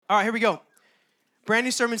All right, here we go. Brand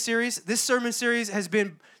new sermon series. This sermon series has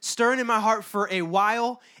been stirring in my heart for a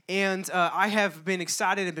while, and I have been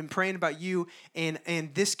excited and been praying about you and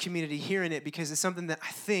this community hearing it because it's something that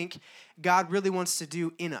I think God really wants to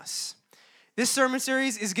do in us. This sermon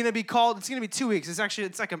series is going to be called, it's going to be 2 weeks.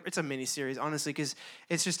 It's a mini series, honestly, because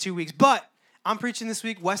it's just 2 weeks. But I'm preaching this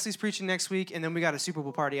week, Wesley's preaching next week, and then we got a Super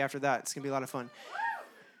Bowl party after that. It's going to be a lot of fun.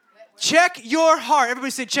 Check your heart.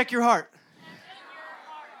 Everybody say, check your heart.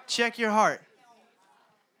 Check your heart.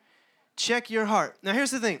 Check your heart. Now,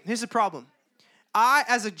 here's the thing. Here's the problem. I,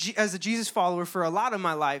 as a Jesus follower for a lot of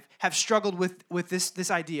my life, have struggled with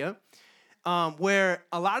this idea where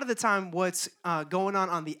a lot of the time what's going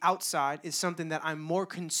on the outside is something that I'm more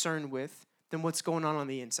concerned with than what's going on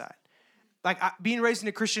the inside. Like being raised in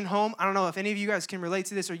a Christian home, I don't know if any of you guys can relate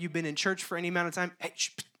to this or you've been in church for any amount of time. Hey,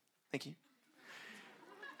 thank you.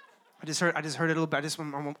 I just heard it a little bit.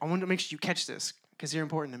 I want to make sure you catch this because you're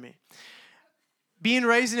important to me. Being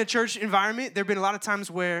raised in a church environment, there have been a lot of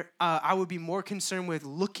times where I would be more concerned with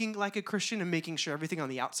looking like a Christian and making sure everything on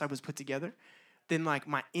the outside was put together than like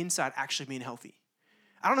my inside actually being healthy.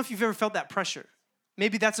 I don't know if you've ever felt that pressure.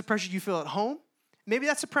 Maybe that's a pressure you feel at home. Maybe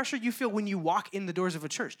that's a pressure you feel when you walk in the doors of a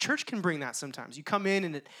church. Church can bring that sometimes. You come in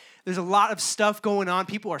and there's a lot of stuff going on.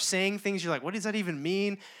 People are saying things. You're like, what does that even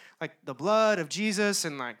mean? Like the blood of Jesus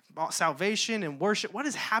and like salvation and worship. What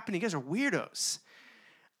is happening? You guys are weirdos.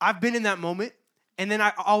 I've been in that moment. And then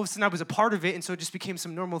all of a sudden I was a part of it, and so it just became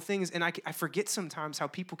some normal things, and I forget sometimes how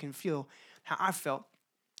people can feel, how I felt.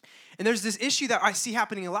 And there's this issue that I see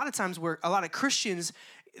happening a lot of times where a lot of Christians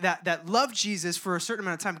that love Jesus for a certain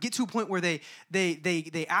amount of time get to a point where they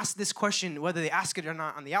ask this question, whether they ask it or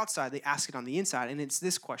not on the outside, they ask it on the inside, and it's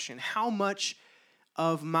this question: how much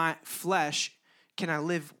of my flesh can I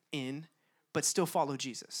live in but still follow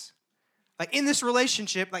Jesus? Like in this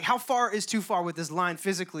relationship, like how far is too far with this line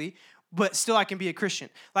physically, but still I can be a Christian.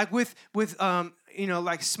 Like with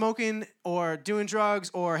like smoking or doing drugs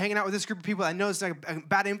or hanging out with this group of people I know it's like a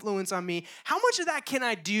bad influence on me. How much of that can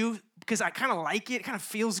I do because I kind of like it? It kind of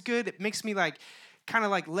feels good. It makes me like kind of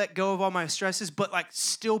like let go of all my stresses, but like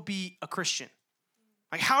still be a Christian.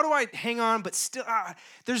 Like how do I hang on, but still,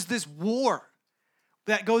 there's this war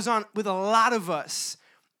that goes on with a lot of us.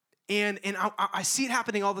 And I see it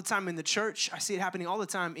happening all the time in the church. I see it happening all the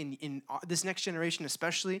time in this next generation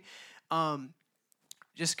especially.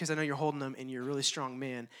 Just because I know you're holding them and you're a really strong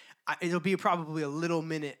man, it'll be probably a little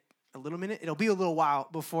minute. It'll be a little while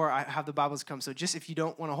before I have the Bibles come. So just if you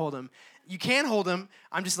don't want to hold them, you can hold them.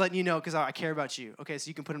 I'm just letting you know because I care about you. Okay, so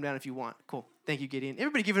you can put them down if you want. Cool. Thank you, Gideon.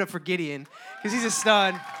 Everybody give it up for Gideon because he's a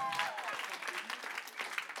stud.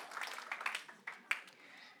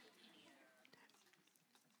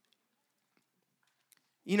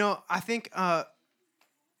 You know, I think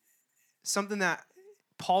something that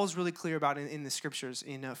Paul's really clear about in the scriptures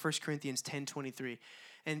in 1 Corinthians 10:23.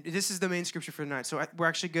 And this is the main scripture for tonight. So we're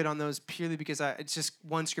actually good on those purely because it's just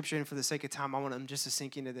one scripture, and for the sake of time, I want them just to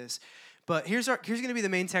sink into this. But here's going to be the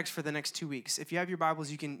main text for the next 2 weeks. If you have your Bibles,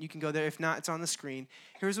 you can go there. If not, it's on the screen.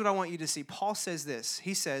 Here's what I want you to see. Paul says this.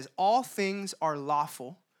 He says, all things are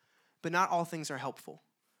lawful, but not all things are helpful.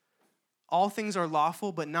 All things are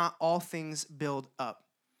lawful, but not all things build up.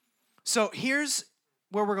 So here's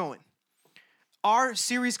where we're going. Our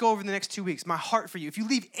series go over the next 2 weeks. My heart for you. If you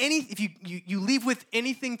leave you leave with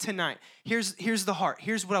anything tonight, here's the heart.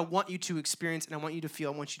 Here's what I want you to experience and I want you to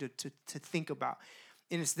feel. I want you to think about.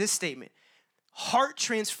 And it's this statement. Heart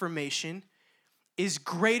transformation is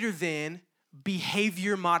greater than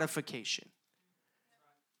behavior modification.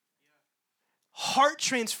 Heart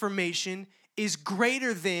transformation is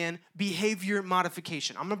greater than behavior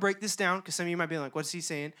modification. I'm going to break this down because some of you might be like, what's he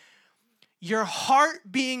saying? Your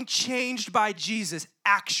heart being changed by Jesus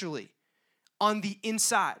actually on the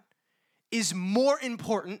inside is more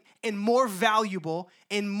important and more valuable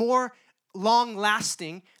and more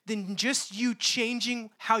long-lasting than just you changing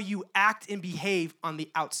how you act and behave on the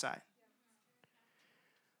outside.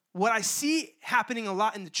 What I see happening a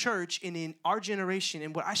lot in the church and in our generation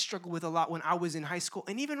and what I struggled with a lot when I was in high school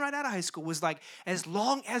and even right out of high school was like, as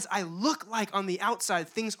long as I look like on the outside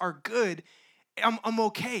things are good, I'm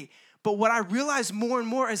okay. But what I realize more and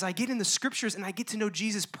more as I get in the scriptures and I get to know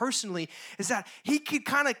Jesus personally is that he could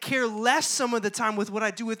kind of care less some of the time with what I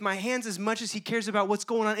do with my hands as much as he cares about what's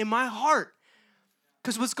going on in my heart.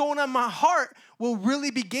 Because what's going on in my heart will really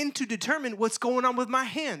begin to determine what's going on with my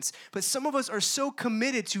hands. But some of us are so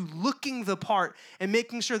committed to looking the part and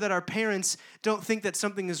making sure that our parents don't think that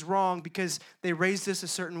something is wrong because they raised us a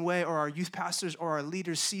certain way, or our youth pastors or our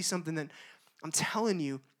leaders see something that, I'm telling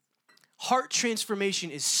you, heart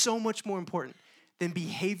transformation is so much more important than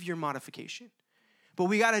behavior modification. But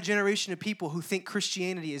we got a generation of people who think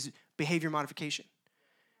Christianity is behavior modification.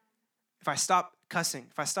 If I stop cussing,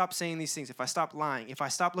 if I stop saying these things, if I stop lying, if I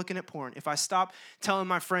stop looking at porn, if I stop telling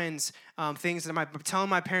my friends things that telling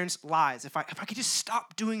my parents lies, if I could just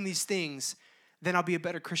stop doing these things, then I'll be a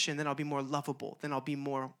better Christian, then I'll be more lovable, then I'll be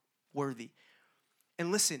more worthy.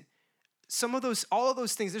 And listen, all of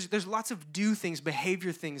those things, there's lots of do things,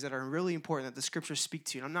 behavior things that are really important that the scriptures speak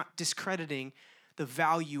to. And I'm not discrediting the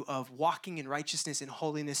value of walking in righteousness and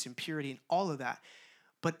holiness and purity and all of that.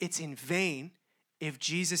 But it's in vain if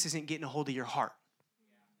Jesus isn't getting a hold of your heart.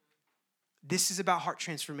 This is about heart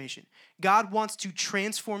transformation. God wants to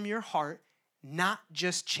transform your heart, not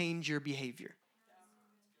just change your behavior.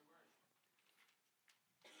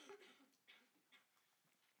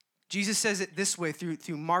 Jesus says it this way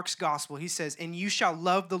through Mark's gospel. He says, and you shall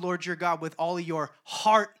love the Lord your God with all your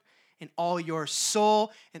heart and all your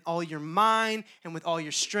soul and all your mind and with all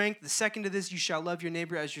your strength. The second to this, you shall love your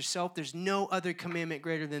neighbor as yourself. There's no other commandment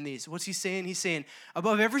greater than these. What's he saying? He's saying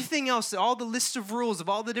above everything else, all the list of rules of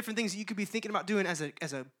all the different things that you could be thinking about doing as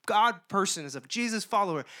a God person, as a Jesus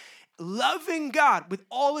follower, loving God with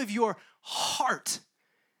all of your heart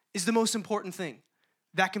is the most important thing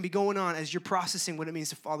that can be going on as you're processing what it means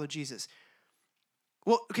to follow Jesus.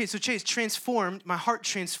 Well, okay, so Chase, transformed, my heart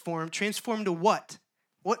transformed to what?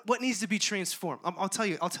 What needs to be transformed? I'll tell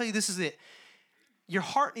you, this is it. Your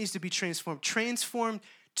heart needs to be transformed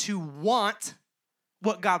to want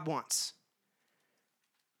what God wants.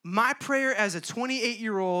 My prayer as a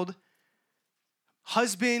 28-year-old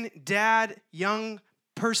husband, dad, young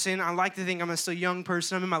person, I like to think I'm still a young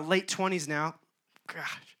person. I'm in my late 20s now.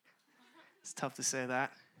 Gosh. It's tough to say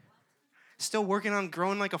that. Still working on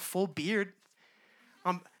growing like a full beard.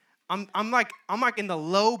 I'm like in the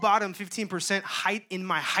low bottom 15% height in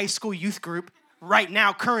my high school youth group right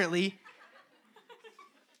now, currently.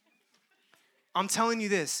 I'm telling you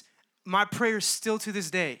this. My prayer still to this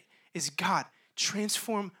day is, God,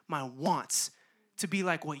 transform my wants to be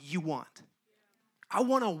like what you want. I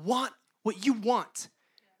want to want what you want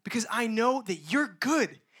because I know that you're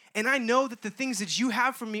good. And I know that the things that you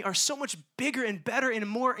have for me are so much bigger and better and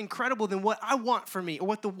more incredible than what I want for me or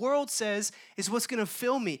what the world says is what's going to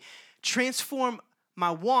fill me. Transform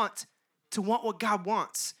my want to want what God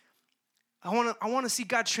wants. I want to see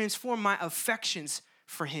God transform my affections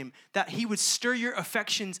for him, that he would stir your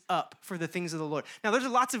affections up for the things of the Lord. Now, there's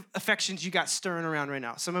lots of affections you got stirring around right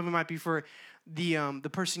now. Some of them might be for the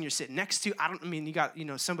person you're sitting next to. You got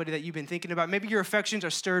somebody that you've been thinking about. Maybe your affections are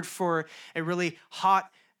stirred for a really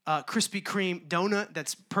hot Krispy Kreme donut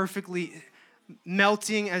that's perfectly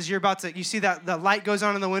melting as you're about to, you see that the light goes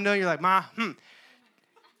on in the window, you're like,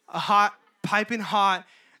 a hot, piping hot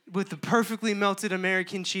with the perfectly melted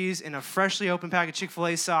American cheese and a freshly opened pack of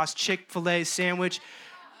Chick-fil-A sauce, Chick-fil-A sandwich.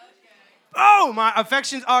 Oh, my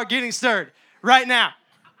affections are getting stirred right now.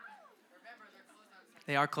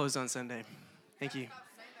 They are closed on Sunday. Thank you.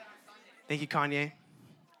 Thank you, Kanye.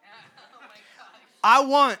 I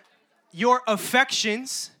want your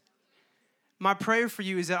affections. My prayer for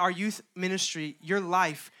you is that our youth ministry, your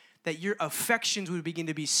life, that your affections would begin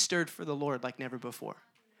to be stirred for the Lord like never before.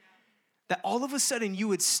 That all of a sudden you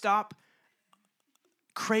would stop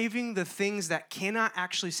craving the things that cannot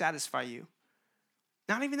actually satisfy you.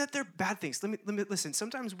 Not even that they're bad things. Let me listen.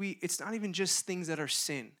 Sometimes it's not even just things that are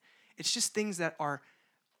sin. It's just things that are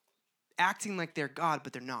acting like they're God,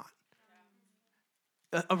 but they're not.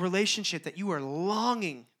 A relationship that you are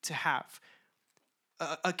longing to have.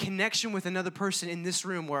 A connection with another person in this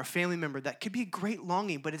room or a family member that could be a great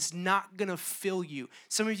longing, but it's not going to fill you.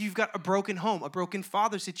 Some of you've got a broken home, a broken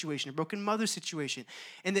father situation, a broken mother situation,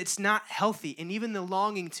 and it's not healthy. And even the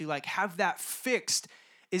longing to have that fixed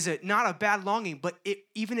is not a bad longing, but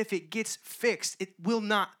even if it gets fixed, it will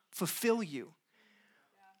not fulfill you.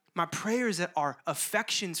 My prayer is that our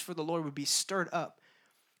affections for the Lord would be stirred up.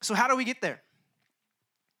 So how do we get there?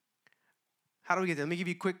 How do we get there? Let me give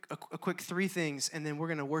you a quick three things, and then we're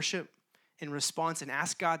going to worship in response and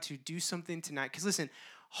ask God to do something tonight. Because listen,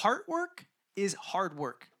 heart work is hard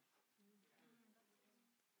work.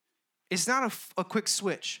 It's not a quick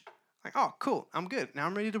switch. Like, oh, cool, I'm good. Now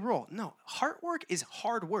I'm ready to roll. No, heart work is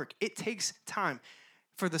hard work. It takes time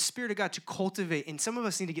for the Spirit of God to cultivate. And some of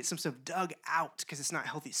us need to get some stuff dug out because it's not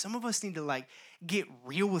healthy. Some of us need to get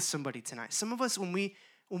real with somebody tonight. Some of us, when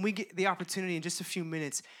we get the opportunity in just a few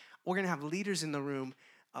minutes, we're going to have leaders in the room,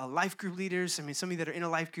 life group leaders. I mean, some of you that are in a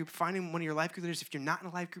life group, finding one of your life group leaders. If you're not in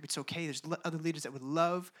a life group, it's okay. There's other leaders that would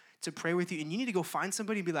love to pray with you. And you need to go find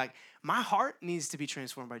somebody and be like, my heart needs to be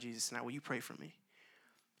transformed by Jesus tonight. Will you pray for me?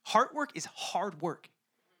 Heart work is hard work.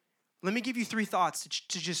 Let me give you three thoughts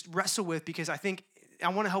to just wrestle with, because I think I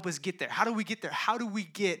want to help us get there. How do we get there? How do we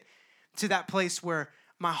get to that place where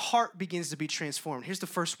my heart begins to be transformed? Here's the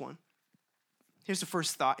first one. Here's the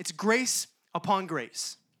first thought. It's grace upon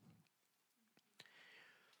grace.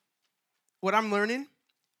 What I'm learning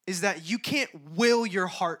is that you can't will your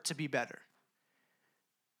heart to be better.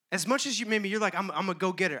 As much as you're like, I'm a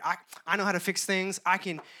go-getter. I know how to fix things.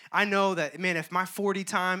 I know that, man, if my 40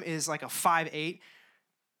 time is like a 5.8,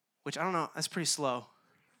 which I don't know, that's pretty slow,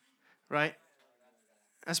 right?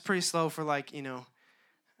 That's pretty slow for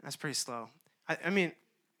that's pretty slow. I mean,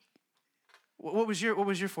 what was your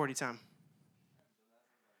 40 time?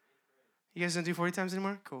 You guys don't do 40 times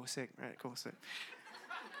anymore? Cool, sick. All right, cool, sick.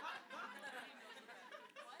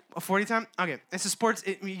 A 40 time? Okay. It's a sports.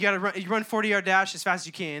 You gotta run. You run 40-yard dash as fast as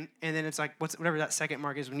you can, and then it's like whatever that second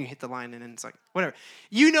mark is when you hit the line, and then it's like whatever.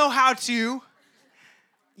 You know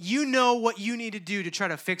what you need to do to try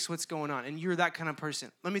to fix what's going on, and you're that kind of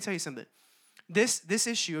person. Let me tell you something. This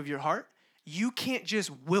issue of your heart, you can't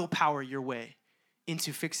just willpower your way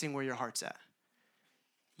into fixing where your heart's at.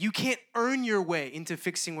 You can't earn your way into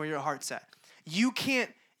fixing where your heart's at. You can't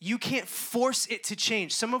force it to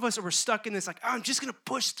change. Some of us are stuck in this I'm just going to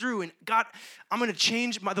push through, and God, I'm going to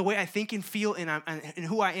change the way I think and feel and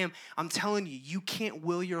who I am. I'm telling you, you can't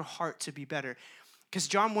will your heart to be better. Because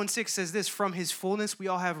John 1:6 says this, from his fullness we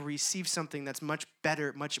all have received something that's much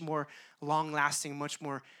better, much more long-lasting, much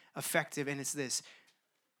more effective, and it's this.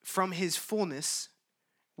 From his fullness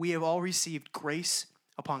we have all received grace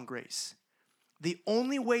upon grace. The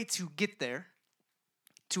only way to get there,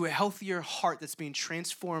 to a healthier heart that's being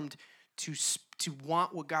transformed to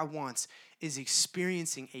want what God wants, is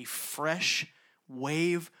experiencing a fresh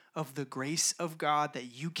wave of the grace of God that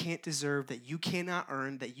you can't deserve, that you cannot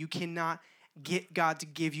earn, that you cannot get God to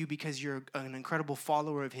give you because you're an incredible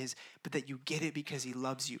follower of his, but that you get it because he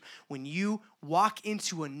loves you. When you walk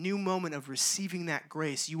into a new moment of receiving that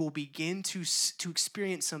grace, you will begin to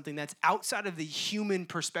experience something that's outside of the human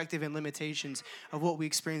perspective and limitations of what we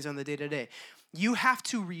experience on the day-to-day. You have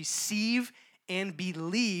to receive and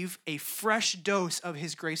believe a fresh dose of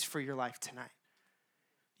his grace for your life tonight.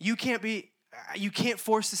 You can't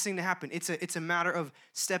force this thing to happen. It's a matter of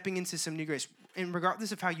stepping into some new grace. And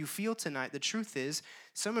regardless of how you feel tonight, the truth is,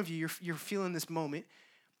 some of you, you're feeling this moment,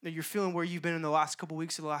 that you're feeling where you've been in the last couple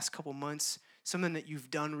weeks or the last couple months, something that you've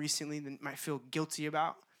done recently that you might feel guilty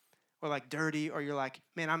about, or like dirty, or you're like,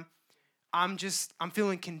 man, I'm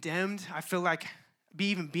feeling condemned. I feel like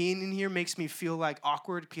even being in here makes me feel like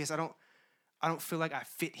awkward because I don't feel like I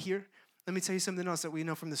fit here. Let me tell you something else that we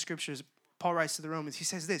know from the scriptures. Paul writes to the Romans, he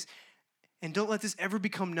says this, and don't let this ever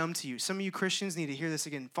become numb to you. Some of you Christians need to hear this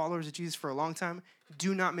again. Followers of Jesus for a long time,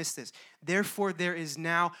 do not miss this. Therefore, there is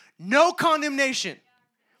now no condemnation.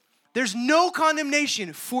 There's no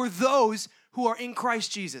condemnation for those who are in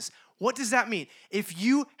Christ Jesus. What does that mean? If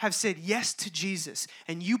you have said yes to Jesus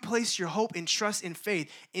and you place your hope and trust and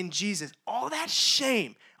faith in Jesus, all that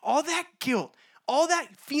shame, all that guilt, all that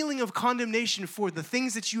feeling of condemnation for the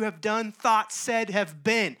things that you have done, thought, said, have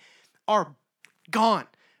been, are gone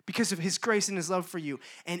because of his grace and his love for you.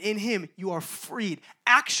 And in him, you are freed,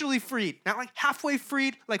 actually freed, not like halfway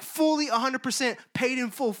freed, like fully 100% paid in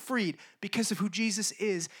full freed because of who Jesus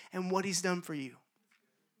is and what he's done for you.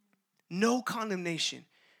 No condemnation.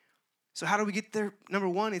 So how do we get there? Number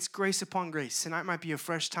one, it's grace upon grace. Tonight might be a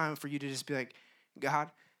fresh time for you to just be like,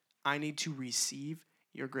 God, I need to receive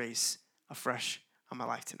your grace afresh on my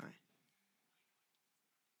life tonight.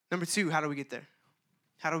 Number two, how do we get there?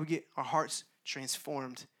 How do we get our hearts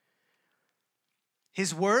transformed?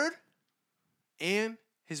 His word and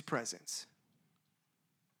his presence.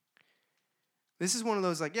 This is one of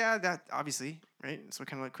those that obviously, right? It's what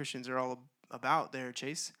kind of Christians are all about there,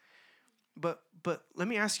 Chase. But let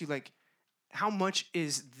me ask you, how much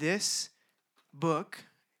is this book,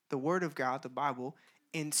 the Word of God, the Bible,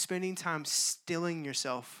 in spending time stilling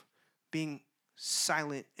yourself, being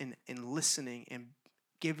silent and listening and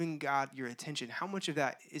giving God your attention, how much of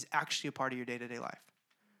that is actually a part of your day-to-day life?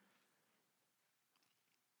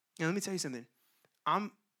 Now, let me tell you something.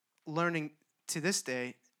 I'm learning to this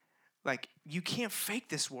day, you can't fake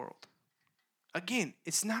this world. Again,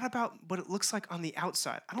 it's not about what it looks like on the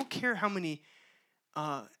outside. I don't care how many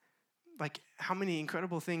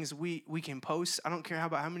incredible things we can post. I don't care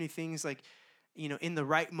about how many things in the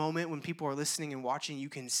right moment when people are listening and watching, you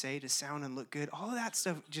can say to sound and look good. All of that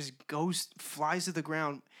stuff just flies to the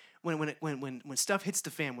ground when stuff hits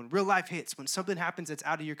the fan, when real life hits, when something happens that's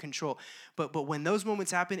out of your control. But when those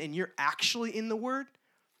moments happen and you're actually in the Word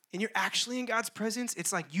and you're actually in God's presence,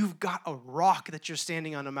 it's like you've got a rock that you're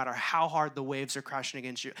standing on no matter how hard the waves are crashing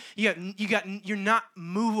against you. You're not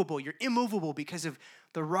movable. You're immovable because of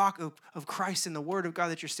the rock of Christ and the word of God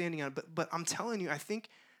that you're standing on. But I'm telling you, I think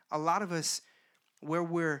a lot of us, where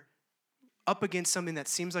we're up against something that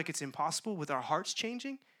seems like it's impossible with our hearts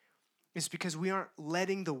changing, is because we aren't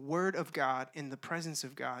letting the word of God and the presence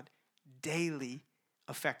of God daily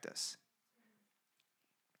affect us.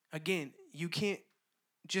 Again, you can't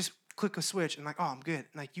just click a switch and like, oh, I'm good.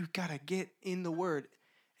 Like, you got to get in the word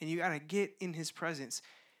and you got to get in his presence.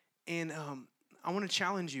 And I want to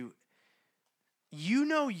challenge you. You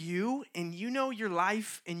know you, and you know your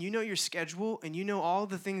life, and you know your schedule, and you know all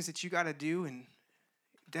the things that you got to do and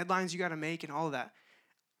deadlines you got to make and all of that.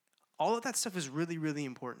 All of that stuff is really, really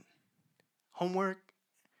important. Homework,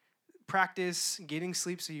 practice, getting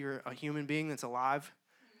sleep so you're a human being that's alive.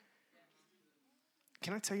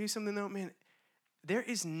 Can I tell you something though, man? There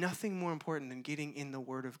is nothing more important than getting in the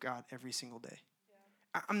word of God every single day.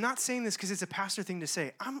 Yeah. I'm not saying this because it's a pastor thing to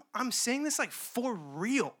say. I'm saying this like for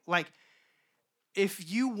real. Like,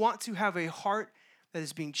 if you want to have a heart that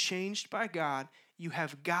is being changed by God, you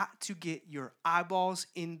have got to get your eyeballs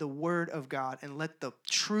in the word of God and let the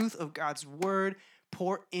truth of God's word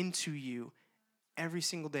pour into you every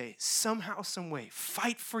single day. Somehow, some way.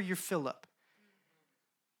 Fight for your fill up.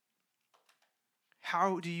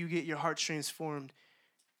 How do you get your heart transformed?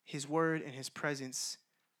 His word and his presence.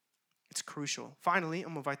 It's crucial. Finally,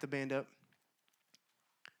 I'm going to invite the band up.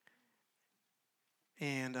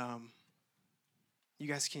 And you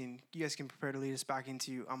guys can prepare to lead us back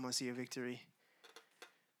into I'm going to see a victory.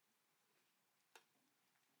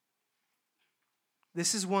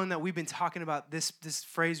 This is one that we've been talking about, this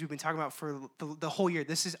phrase we've been talking about for the whole year.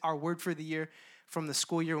 This is our word for the year from the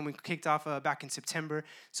school year when we kicked off back in September.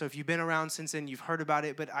 So if you've been around since then, you've heard about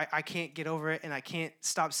it, but I can't get over it, and I can't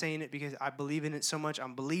stop saying it because I believe in it so much.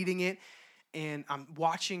 I'm bleeding it, and I'm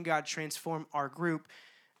watching God transform our group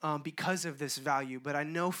because of this value. But I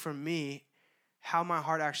know for me, how my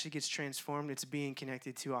heart actually gets transformed, it's being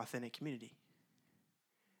connected to authentic community.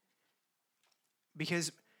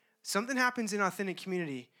 Because something happens in authentic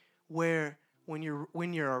community where when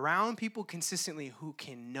you're around people consistently who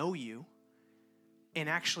can know you and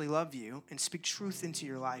actually love you and speak truth into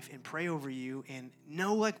your life and pray over you and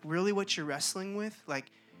know like really what you're wrestling with, like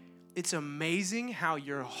it's amazing how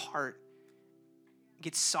your heart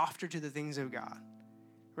gets softer to the things of God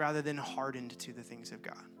rather than hardened to the things of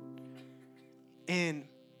God. And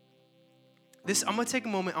this, I'm gonna take a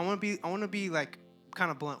moment. I want to be like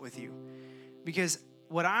kind of blunt with you, because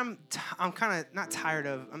what I'm kind of not tired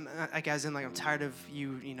of. I'm like, as in like I'm tired of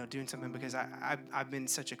you doing something, because I've been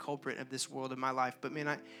such a culprit of this world in my life. But man,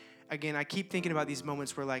 I keep thinking about these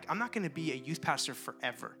moments where like I'm not gonna be a youth pastor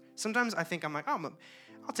forever. Sometimes I think I'm like, oh,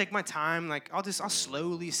 I'll take my time. Like I'll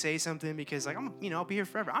slowly say something because like I'll be here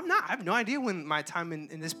forever. I'm not. I have no idea when my time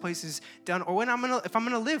in this place is done, or when if I'm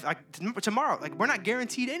gonna live like tomorrow. Like we're not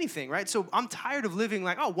guaranteed anything, right? So I'm tired of living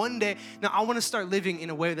like, oh, one day. Now I want to start living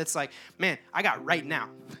in a way that's like, man, I got right now.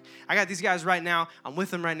 I got these guys right now. I'm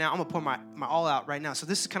with them right now. I'm gonna pour my all out right now. So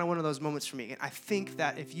this is kind of one of those moments for me. And I think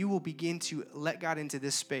that if you will begin to let God into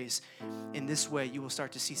this space in this way, you will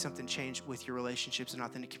start to see something change with your relationships and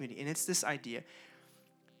authentic community. And it's this idea.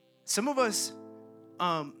 Some of us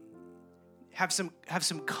have some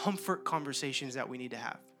comfort conversations that we need to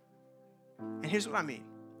have. And here's what I mean.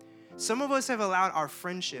 Some of us have allowed our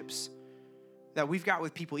friendships that we've got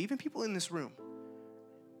with people, even people in this room,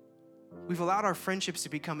 we've allowed our friendships to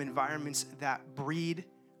become environments that breed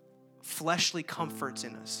fleshly comforts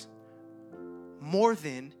in us more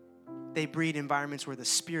than they breed environments where the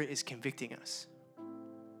Spirit is convicting us.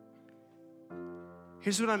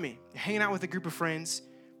 Here's what I mean. You're hanging out with a group of friends,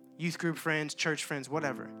 youth group friends, church friends,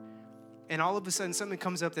 whatever. And all of a sudden something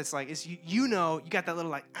comes up that's like, you got that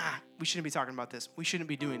little like, we shouldn't be talking about this. We shouldn't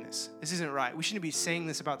be doing this. This isn't right. We shouldn't be saying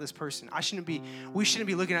this about this person. We shouldn't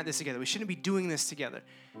be looking at this together. We shouldn't be doing this together.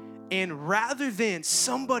 And rather than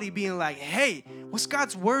somebody being like, hey, what's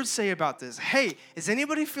God's word say about this? Hey, is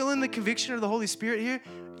anybody feeling the conviction of the Holy Spirit here?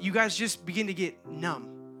 You guys just begin to get numb.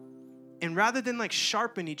 And rather than like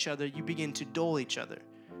sharpen each other, you begin to dull each other.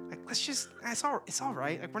 Like, it's all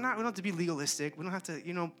right. Like, we don't have to be legalistic. We don't have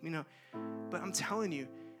to, but I'm telling you,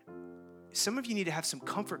 some of you need to have some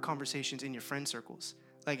comfort conversations in your friend circles.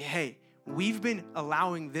 Like, hey, we've been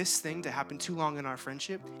allowing this thing to happen too long in our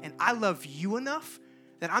friendship, and I love you enough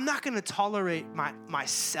that I'm not going to tolerate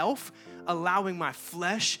myself allowing my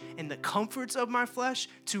flesh and the comforts of my flesh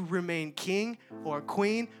to remain king or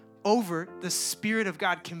queen over the Spirit of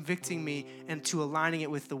God convicting me and to aligning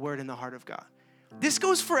it with the word and the heart of God. This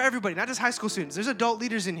goes for everybody, not just high school students. There's adult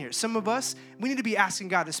leaders in here. Some of us, we need to be asking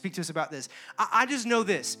God to speak to us about this. I just know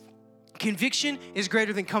this. Conviction is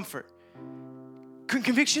greater than comfort.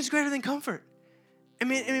 Conviction is greater than comfort. I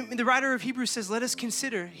mean, the writer of Hebrews says, let us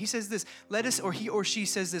consider, he says this, let us, or he or she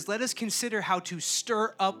says this, let us consider how to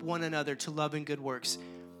stir up one another to love and good works.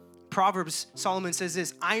 Proverbs, Solomon says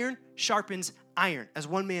this, iron sharpens iron, as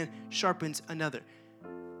one man sharpens another.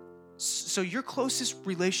 So your closest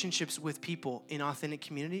relationships with people in authentic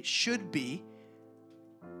community should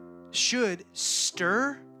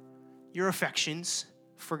stir your affections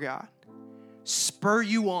for God, spur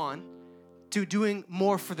you on to doing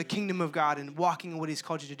more for the kingdom of God and walking in what he's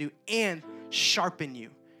called you to do, and sharpen you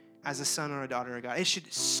as a son or a daughter of God. It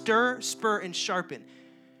should stir, spur, and sharpen.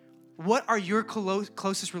 What are your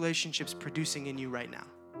closest relationships producing in you right now?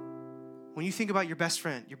 When you think about your best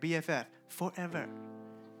friend, your BFF, forever,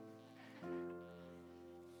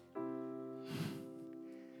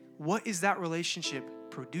 what is that relationship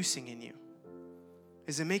producing in you?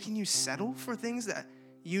 Is it making you settle for things that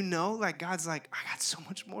you know, like God's like, I got so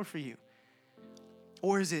much more for you?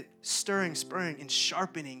 Or is it stirring, spurring, and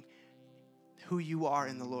sharpening who you are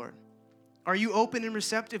in the Lord? Are you open and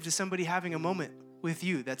receptive to somebody having a moment with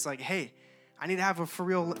you that's like, hey, I need to have a for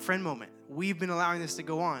real friend moment. We've been allowing this to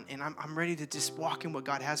go on, and I'm ready to just walk in what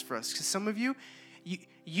God has for us. Because some of you,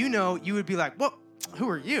 you know, you would be like, well, who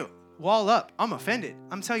are you? Wall up. I'm offended.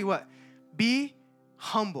 I'm telling you what, be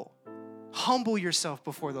humble. Humble yourself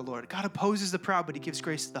before the Lord. God opposes the proud, but he gives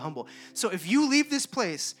grace to the humble. So if you leave this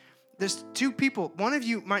place, there's two people. One of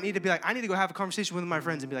you might need to be like, I need to go have a conversation with my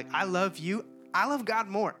friends and be like, I love you. I love God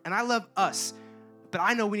more, and I love us. But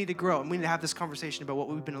I know we need to grow, and we need to have this conversation about what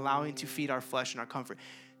we've been allowing to feed our flesh and our comfort.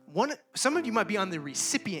 Some of you might be on the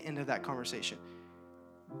recipient end of that conversation.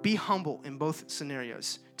 Be humble in both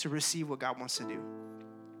scenarios to receive what God wants to do.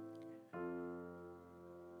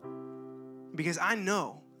 Because I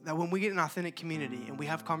know that when we get an authentic community and we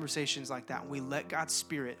have conversations like that, and we let God's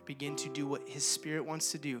Spirit begin to do what his Spirit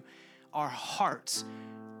wants to do, our hearts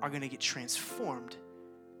are going to get transformed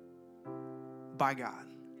by God.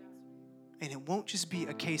 And it won't just be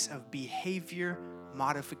a case of behavior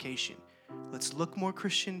modification. Let's look more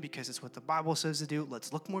Christian because it's what the Bible says to do.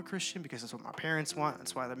 Let's look more Christian because it's what my parents want.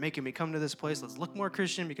 That's why they're making me come to this place. Let's look more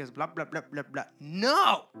Christian because blah, blah, blah, blah, blah.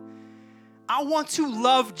 No! I want to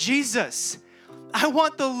love Jesus. I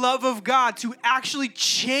want the love of God to actually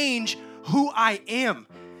change who I am,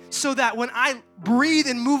 so that when I breathe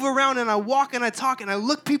and move around and I walk and I talk and I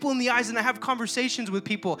look people in the eyes and I have conversations with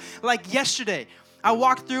people. Like yesterday, I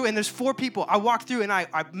walked through and there's 4 people. I walked through and I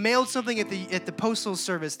mailed something at the postal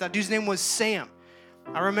service. That dude's name was Sam.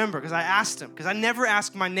 I remember because I asked him, because I never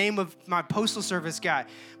asked my name of my postal service guy.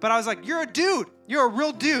 But I was like, you're a dude. You're a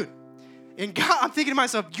real dude. And God, I'm thinking to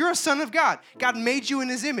myself, you're a son of God. God made you in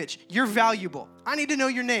his image. You're valuable. I need to know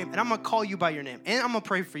your name, and I'm going to call you by your name. And I'm going to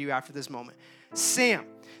pray for you after this moment. Sam.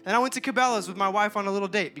 Then I went to Cabela's with my wife on a little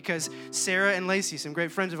date because Sarah and Lacey, some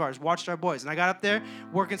great friends of ours, watched our boys. And I got up there,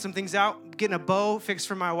 working some things out, getting a bow fixed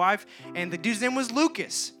for my wife. And the dude's name was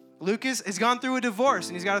Lucas. Lucas has gone through a divorce,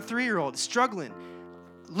 and he's got a 3-year-old struggling.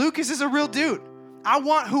 Lucas is a real dude. I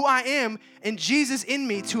want who I am and Jesus in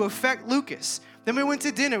me to affect Lucas. Then we went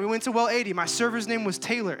to dinner. We went to Well 80. My server's name was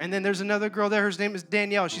Taylor. And then there's another girl there. Her name is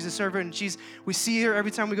Danielle. She's a server, and we see her every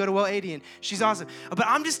time we go to Well 80, and she's awesome. But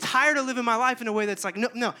I'm just tired of living my life in a way that's like,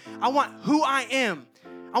 no. I want who I am.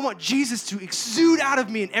 I want Jesus to exude out of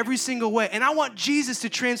me in every single way. And I want Jesus to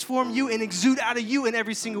transform you and exude out of you in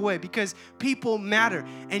every single way, because people matter,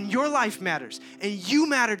 and your life matters, and you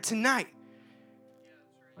matter tonight.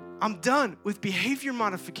 I'm done with behavior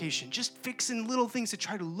modification, just fixing little things to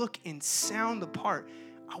try to look and sound the part.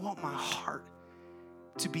 I want my heart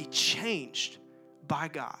to be changed by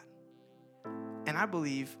God. And I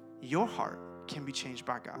believe your heart can be changed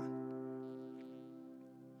by God.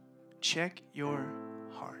 Check your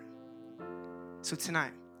heart. So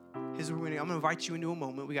tonight, here's what we're going to do. I'm going to invite you into a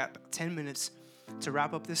moment. We got about 10 minutes to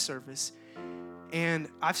wrap up this service. And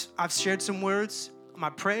I've shared some words.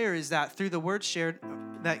 My prayer is that through the words shared,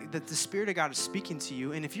 that the Spirit of God is speaking to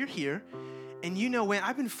you. And if you're here and you know, when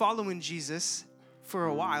I've been following Jesus for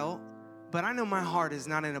a while, but I know my heart is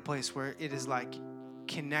not in a place where it is like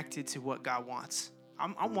connected to what God wants.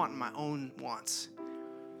 I'm wanting my own wants.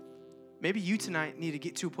 Maybe you tonight need to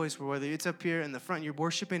get to a place where whether it's up here in the front, you're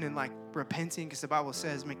worshiping and like repenting, because the Bible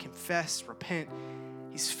says, man, confess, repent.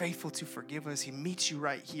 He's faithful to forgive us. He meets you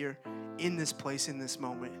right here in this place, in this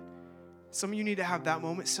moment. Some of you need to have that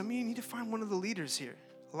moment. Some of you need to find one of the leaders here,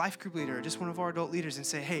 a life group leader, or just one of our adult leaders, and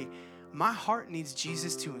say, hey, my heart needs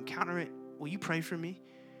Jesus to encounter it. Will you pray for me?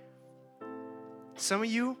 Some of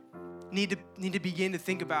you need to begin to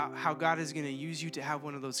think about how God is going to use you to have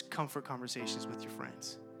one of those comfort conversations with your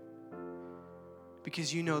friends.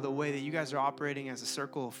 Because you know the way that you guys are operating as a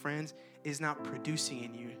circle of friends is not producing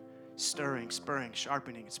in you stirring, spurring,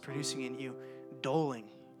 sharpening. It's producing in you doling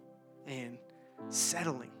and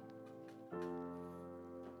settling.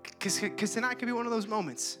 Because tonight could be one of those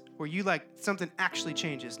moments where you like something actually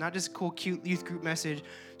changes. Not just a cool, cute youth group message,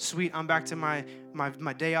 sweet, I'm back to my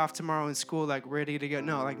day off tomorrow in school, like ready to go.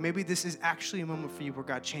 No, like maybe this is actually a moment for you where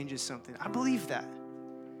God changes something. I believe that.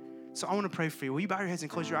 So I want to pray for you. Will you bow your heads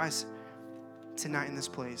and close your eyes tonight in this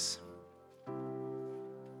place?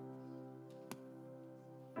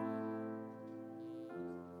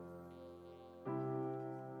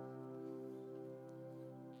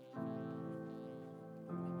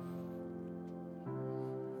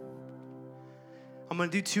 I'm going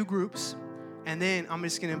to do 2 groups, and then I'm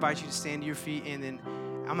just going to invite you to stand to your feet, and then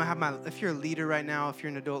I'm going to have if you're a leader right now, if you're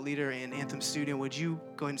an adult leader and Anthem student, would you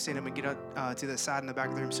go ahead and stand up and get up to the side in the back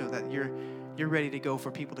of the room so that you're ready to go for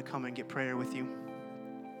people to come and get prayer with you.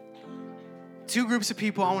 2 groups of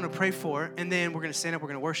people I want to pray for, and then we're going to stand up, we're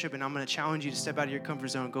going to worship, and I'm going to challenge you to step out of your comfort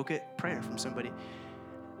zone, go get prayer from somebody.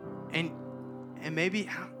 And maybe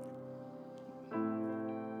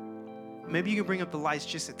you can bring up the lights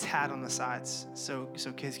just a tad on the sides so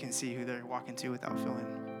kids can see who they're walking to without feeling.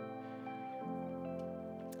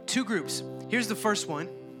 2 groups. Here's the first one.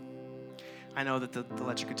 I know that the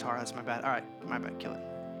electric guitar, that's my bad. All right, my bad, kill it.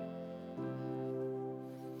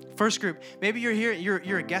 First group, maybe you're here,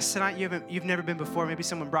 you're a guest tonight, you've never been before, maybe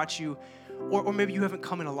someone brought you, or maybe you haven't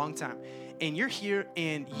come in a long time, and you're here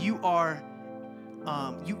and you are,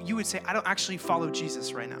 you would say, I don't actually follow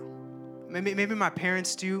Jesus right now. Maybe my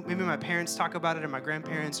parents do, maybe my parents talk about it, or my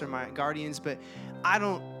grandparents, or my guardians, but I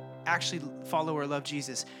don't actually follow or love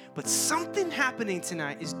Jesus. But something happening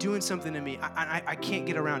tonight is doing something to me. I can't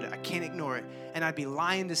get around it. I can't ignore it. And I'd be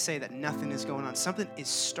lying to say that nothing is going on. Something is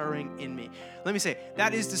stirring in me. Let me say,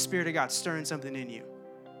 that is the Spirit of God stirring something in you.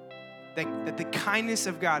 That the kindness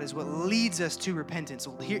of God is what leads us to repentance.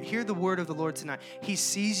 So hear the word of the Lord tonight. He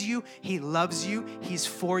sees you. He loves you. He's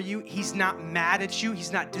for you. He's not mad at you.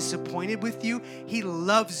 He's not disappointed with you. He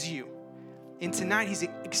loves you. And tonight, he's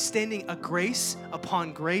extending a grace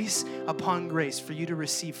upon grace upon grace for you to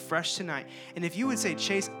receive fresh tonight. And if you would say,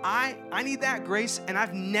 Chase, I need that grace, and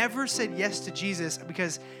I've never said yes to Jesus,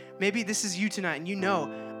 because maybe this is you tonight, and you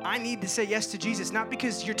know, I need to say yes to Jesus, not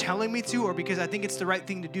because you're telling me to or because I think it's the right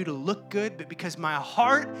thing to do to look good, but because my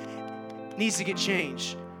heart needs to get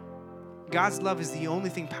changed. God's love is the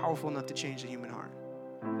only thing powerful enough to change the human heart,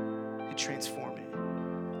 to transform it.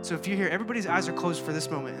 So if you're here, everybody's eyes are closed for this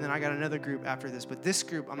moment, and then I got another group after this. But this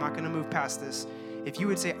group, I'm not going to move past this. If you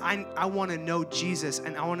would say, I want to know Jesus,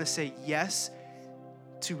 and I want to say yes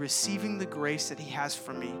to receiving the grace that he has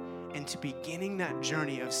for me, and to beginning that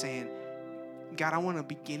journey of saying, God, I want to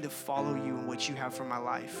begin to follow you in what you have for my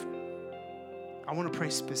life. I want to pray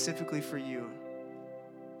specifically for you.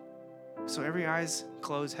 So every eye's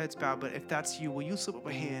closed, heads bowed, but if that's you, will you slip up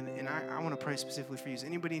a hand? And I want to pray specifically for you. Is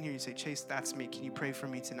anybody in here, you say, Chase, that's me. Can you pray for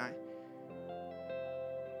me tonight?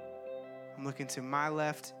 I'm looking to my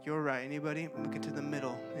left, your right. Anybody? I'm looking to the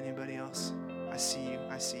middle. Anybody else? I see you.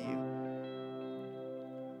 I see you.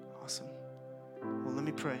 Awesome. Well, let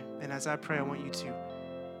me pray. And as I pray, I want you to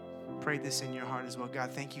pray this in your heart as well.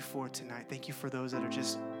 God, thank you for tonight. Thank you for those that are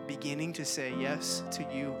just beginning to say yes to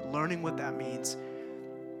you, learning what that means.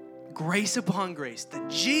 Grace upon grace, that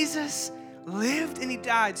Jesus lived and he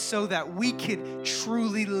died so that we could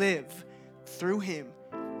truly live through him,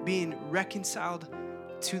 being reconciled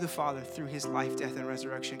to the Father through his life, death, and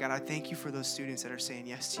resurrection. God, I thank you for those students that are saying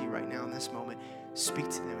yes to you right now in this moment. Speak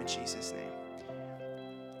to them in Jesus' name.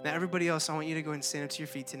 Now, everybody else, I want you to go ahead and stand up to your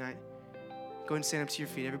feet tonight. Go ahead and stand up to your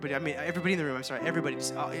feet. Everybody in the room, I'm sorry. Everybody,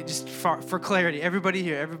 just for clarity, everybody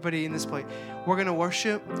here, everybody in this place. We're going to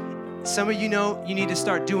worship. Some of you know you need to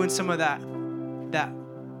start doing some of that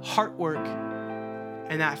heart work.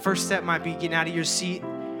 And that first step might be getting out of your seat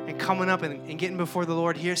and coming up and getting before the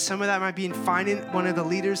Lord here. Some of that might be in finding one of the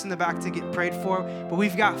leaders in the back to get prayed for. But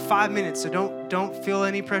we've got 5 minutes, so don't feel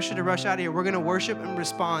any pressure to rush out of here. We're going to worship and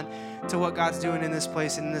respond to what God's doing in this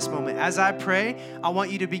place and in this moment. As I pray, I want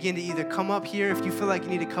you to begin to either come up here if you feel like you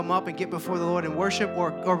need to come up and get before the Lord and worship, or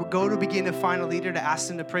go to begin to find a leader to ask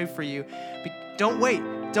them to pray for you. Don't wait.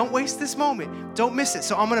 Don't waste this moment. Don't miss it.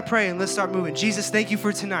 So I'm going to pray and let's start moving. Jesus, thank you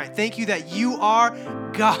for tonight. Thank you that you are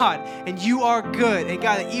God and you are good. And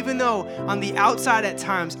God, even though on the outside at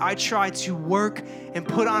times I try to work and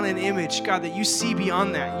put on an image, God, that you see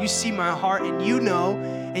beyond that. You see my heart, and you know,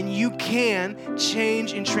 and you can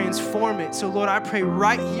change and transform it. So Lord, I pray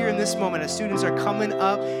right here in this moment as students are coming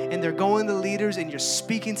up and they're going to leaders and you're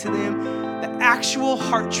speaking to them, the actual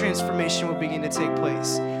heart transformation will begin to take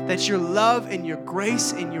place. That your love and your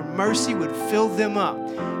grace and your mercy would fill them up.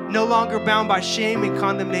 No longer bound by shame and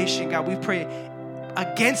condemnation, God, we pray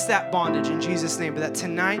against that bondage in Jesus' name, but that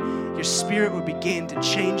tonight your Spirit would begin to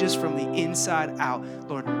change us from the inside out.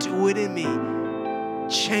 Lord, do it in me.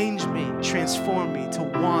 Change me, transform me to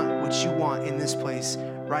want what you want in this place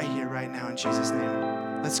right here, right now, in Jesus'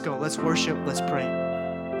 name. Let's go. Let's worship. Let's pray.